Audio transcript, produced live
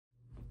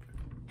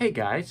Hey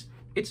guys,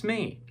 it's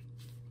me,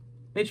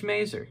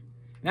 Mazur,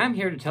 and I'm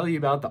here to tell you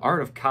about the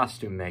art of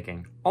costume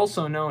making,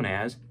 also known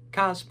as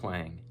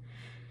cosplaying.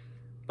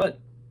 But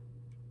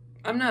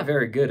I'm not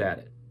very good at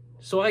it,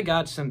 so I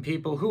got some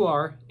people who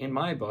are, in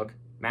my book,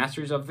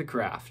 masters of the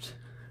craft.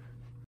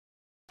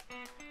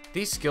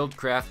 These skilled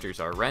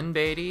crafters are Ren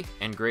Beatty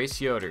and Grace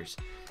Yoders,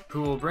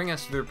 who will bring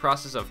us through the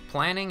process of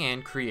planning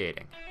and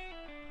creating.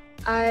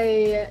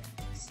 I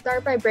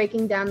start by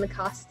breaking down the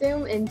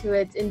costume into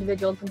its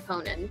individual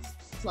components,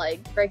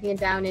 like breaking it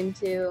down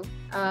into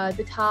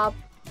the top,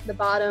 the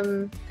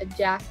bottom, a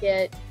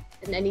jacket,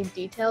 and any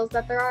details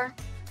that there are,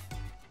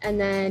 and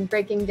then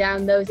breaking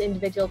down those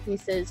individual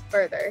pieces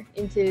further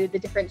into the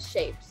different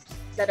shapes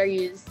that are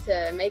used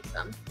to make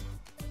them.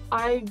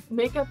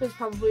 Makeup is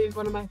probably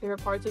one of my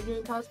favorite parts of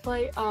doing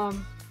cosplay.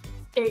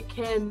 It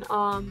can,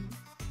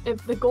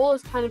 if the goal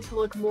is kind of to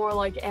look more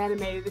like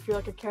animated, if you're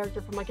like a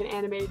character from like an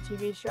animated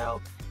TV show.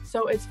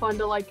 So it's fun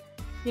to like,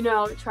 you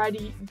know, try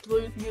to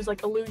use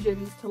like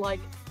illusions to like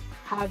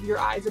have your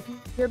eyes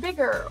appear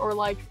bigger, or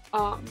like,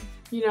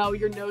 you know,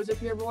 your nose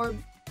appear more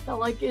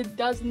like it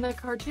does in the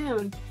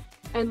cartoon.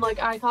 And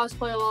like I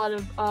cosplay a lot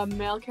of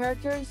male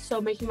characters, so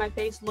making my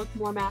face look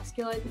more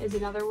masculine is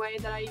another way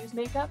that I use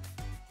makeup.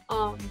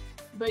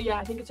 But yeah,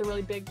 I think it's a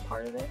really big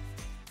part of it.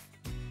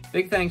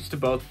 Big thanks to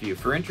both of you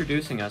for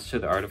introducing us to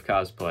the art of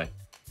cosplay.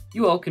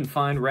 You all can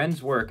find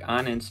Ren's work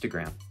on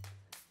Instagram.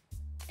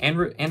 And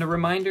a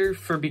reminder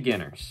for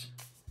beginners: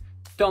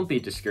 don't be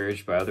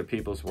discouraged by other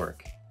people's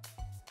work.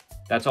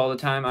 That's all the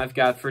time I've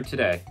got for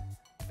today.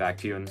 Back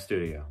to you in the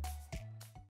studio.